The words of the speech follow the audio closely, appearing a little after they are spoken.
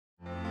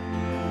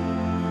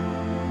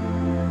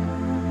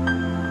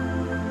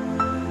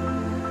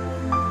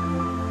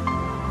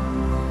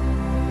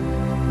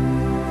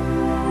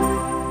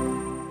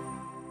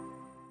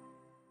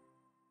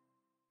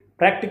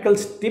practical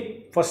tip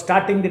for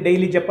starting the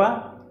daily japa.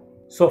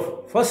 So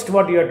first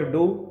what you have to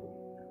do,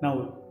 now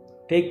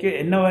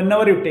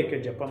whenever you take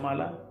your japa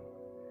mala,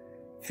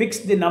 fix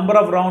the number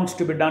of rounds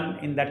to be done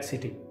in that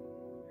sitting.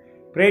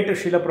 Pray to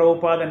Srila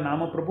Prabhupada and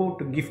Nama Prabhu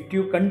to gift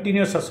you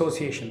continuous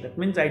association. That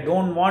means I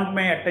don't want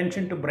my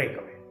attention to break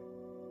away.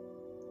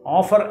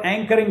 Offer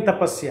anchoring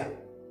tapasya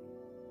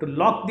to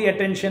lock the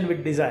attention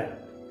with desire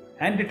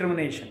and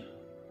determination.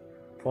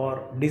 For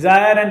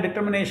desire and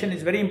determination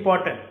is very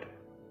important.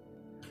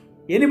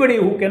 Anybody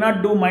who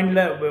cannot do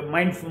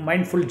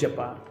mindful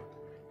japa,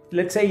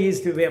 let's say he is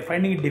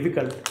finding it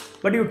difficult,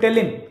 but you tell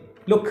him,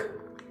 look,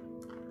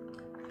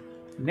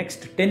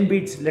 next 10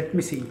 beats, let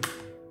me see.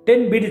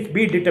 10 beats,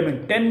 be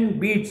determined. 10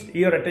 beats,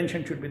 your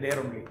attention should be there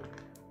only.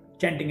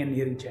 Chanting and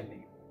hearing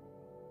chanting.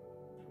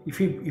 If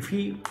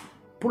he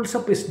pulls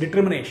up his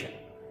determination,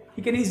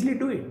 he can easily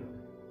do it.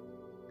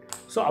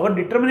 So our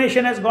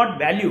determination has got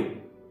value.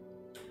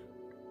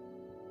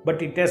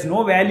 But it has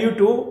no value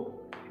to,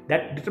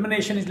 that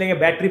determination is like a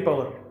battery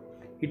power.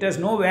 It has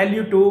no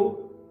value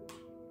to,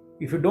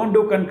 if you don't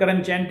do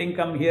concurrent chanting,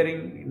 come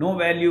hearing, no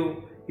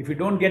value. If you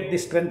don't get the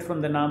strength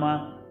from the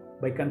nama,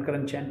 by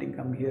concurrent chanting,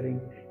 come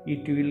hearing,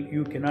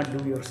 you cannot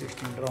do your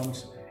 16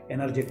 rounds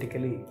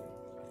energetically.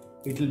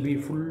 It will be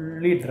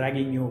fully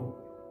dragging you,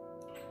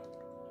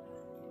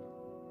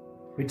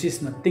 which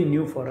is nothing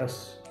new for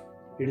us.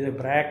 It is a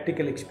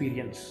practical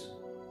experience.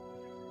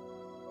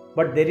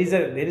 But there is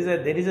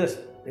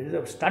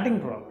a starting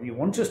problem.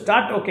 Once you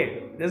start,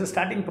 okay, there's a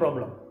starting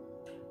problem.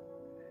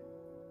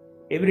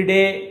 Every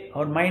day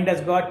our mind has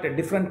got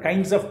different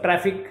kinds of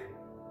traffic,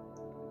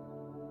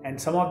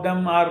 and some of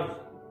them are,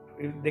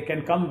 they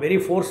can come very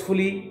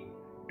forcefully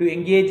to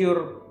engage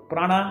your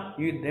prana.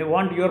 They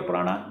want your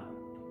prana.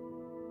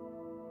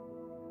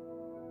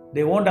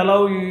 They won't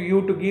allow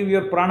you to give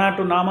your prana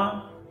to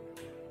nama.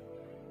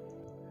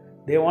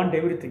 They want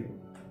everything.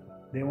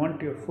 They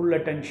want your full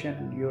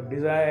attention, your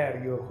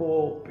desire, your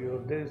hope, your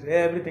this,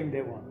 everything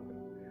they want.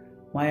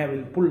 Maya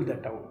will pull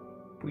that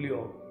out, pull you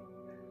out.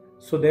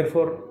 So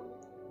therefore,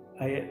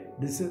 there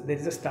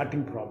is a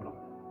starting problem.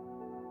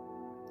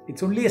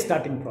 It's only a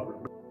starting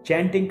problem.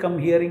 Chanting come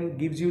hearing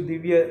gives you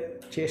divya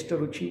chesta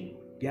ruchi,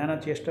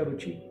 jnana chesta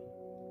ruchi.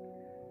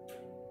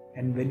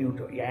 And when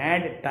you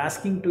add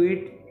tasking to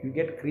it, you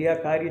get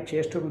kriya karya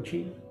chesta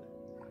ruchi.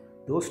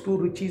 Those two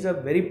ruchis are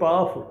very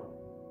powerful.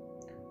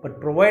 But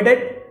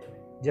provided,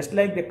 just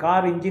like the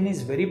car engine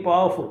is very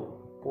powerful,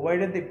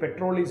 provided the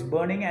petrol is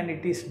burning and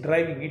it is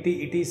driving, it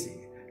is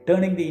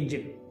turning the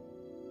engine.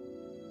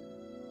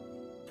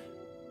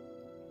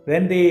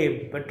 When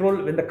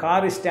the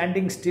car is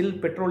standing still,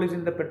 petrol is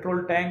in the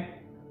petrol tank,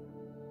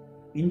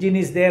 engine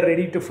is there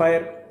ready to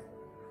fire.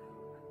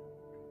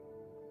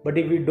 But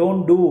if we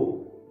don't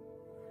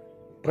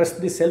press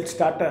the self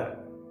starter,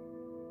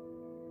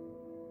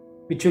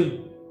 which will,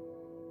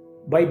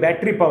 by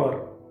battery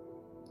power,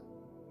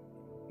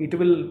 it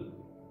will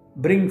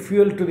bring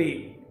fuel to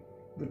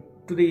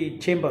the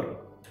chamber.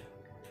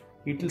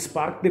 It will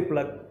spark the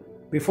plug.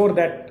 Before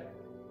that,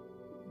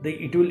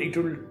 it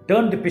will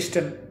turn the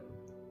piston.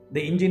 The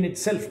engine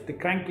itself, the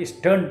crank is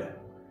turned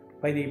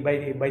by the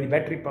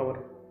battery power,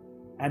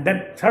 and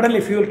then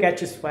suddenly fuel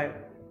catches fire,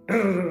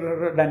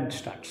 then it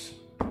starts.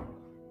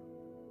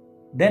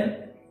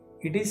 Then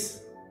it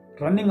is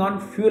running on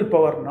fuel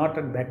power, not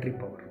on battery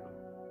power.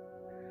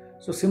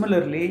 So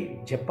similarly,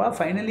 japa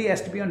finally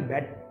has to be on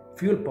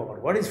fuel power.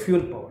 What is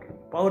fuel power?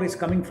 Power is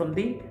coming from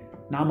the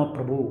Nama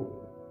Prabhu.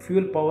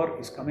 Fuel power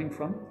is coming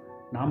from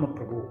Nama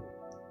Prabhu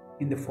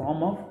in the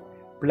form of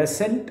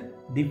pleasant,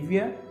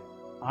 divya,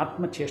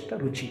 Atma Chesta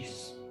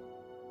Ruchis.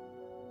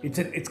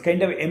 It's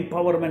kind of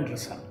empowerment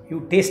rasa.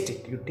 You taste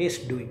it, you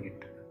taste doing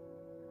it.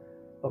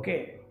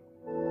 Okay.